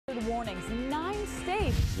mornings, 9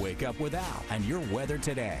 states. Wake up with Al and your weather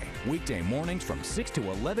today. Weekday mornings from 6 to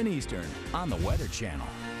 11 Eastern on the Weather Channel.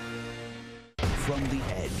 From the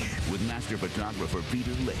Edge with master photographer Peter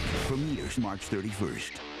Lick premieres March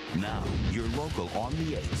 31st. Now, your local on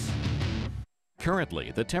the 8th.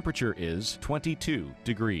 Currently, the temperature is 22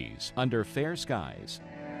 degrees under fair skies.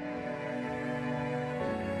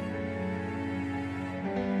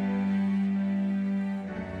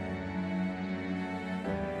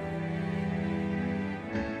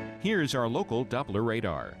 Here's our local Doppler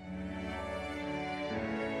radar.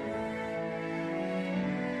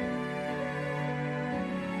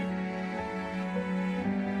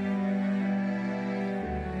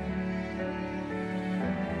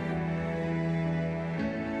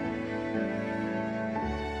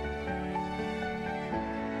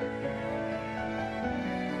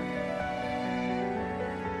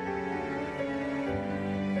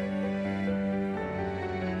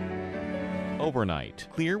 Overnight,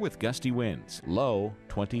 clear with gusty winds, low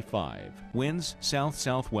 25. Winds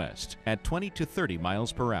south-southwest at 20 to 30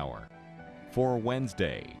 miles per hour. For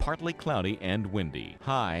Wednesday, partly cloudy and windy,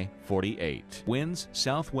 high 48. Winds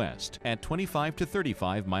southwest at 25 to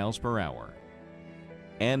 35 miles per hour.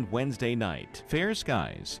 And Wednesday night, fair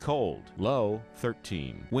skies, cold, low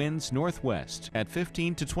 13. Winds northwest at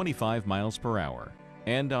 15 to 25 miles per hour.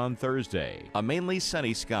 And on Thursday, a mainly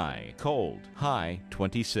sunny sky, cold, high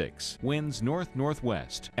 26. Winds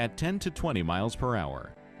north-northwest at 10 to 20 miles per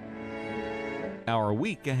hour. Our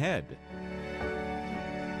week ahead.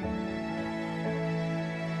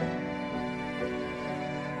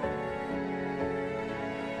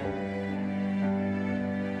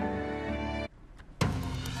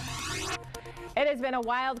 It has been a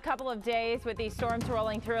wild couple of days with these storms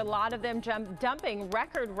rolling through, a lot of them dumping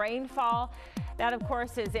record rainfall. That, of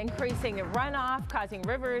course, is increasing runoff, causing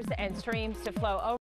rivers and streams to flow over.